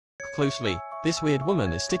closely. This weird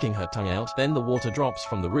woman is sticking her tongue out. Then the water drops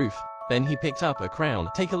from the roof. Then he picked up a crown.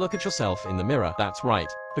 Take a look at yourself in the mirror. That's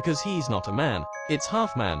right, because he's not a man. It's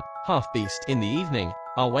half man, half beast. In the evening,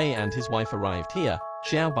 Ah Wei and his wife arrived here.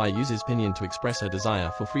 Xiao Bai uses pinyin to express her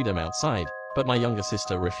desire for freedom outside, but my younger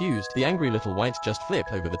sister refused. The angry little white just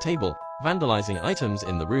flipped over the table, vandalizing items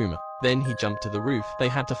in the room. Then he jumped to the roof. They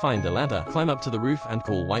had to find a ladder, climb up to the roof and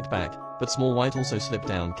call White back, but small White also slipped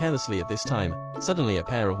down carelessly at this time. Suddenly a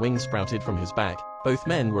pair of wings sprouted from his back. Both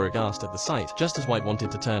men were aghast at the sight. Just as White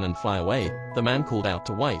wanted to turn and fly away, the man called out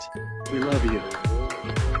to White, "We love you."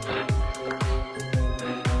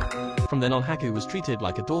 From then on Haku was treated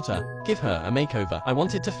like a daughter. Give her a makeover. I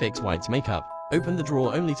wanted to fix White's makeup. Opened the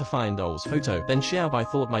drawer only to find Ol's photo. Then Xiaobai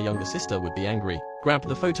thought my younger sister would be angry, grabbed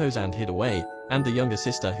the photos and hid away, and the younger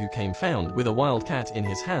sister who came found with a wild cat in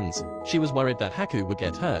his hands. She was worried that Haku would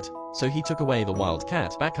get hurt, so he took away the wild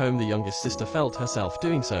cat. Back home the youngest sister felt herself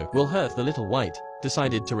doing so will hurt the little White,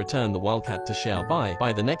 decided to return the wild cat to Xiaobai.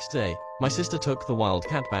 By the next day, my sister took the wild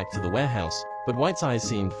cat back to the warehouse, but White's eyes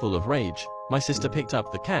seemed full of rage. My sister picked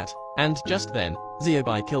up the cat, and just then,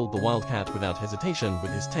 Xiaobai killed the wild cat without hesitation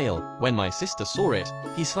with his tail. When my sister saw it,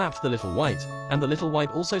 he slapped the little White, and the little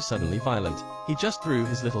White also suddenly violent. He just threw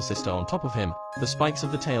his little sister on top of him. The spikes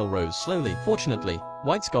of the tail rose slowly. Fortunately,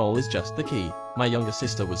 White's goal is just the key. My younger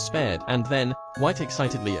sister was spared, and then, White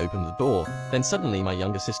excitedly opened the door. Then suddenly my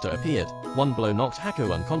younger sister appeared. One blow knocked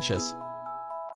Haku unconscious.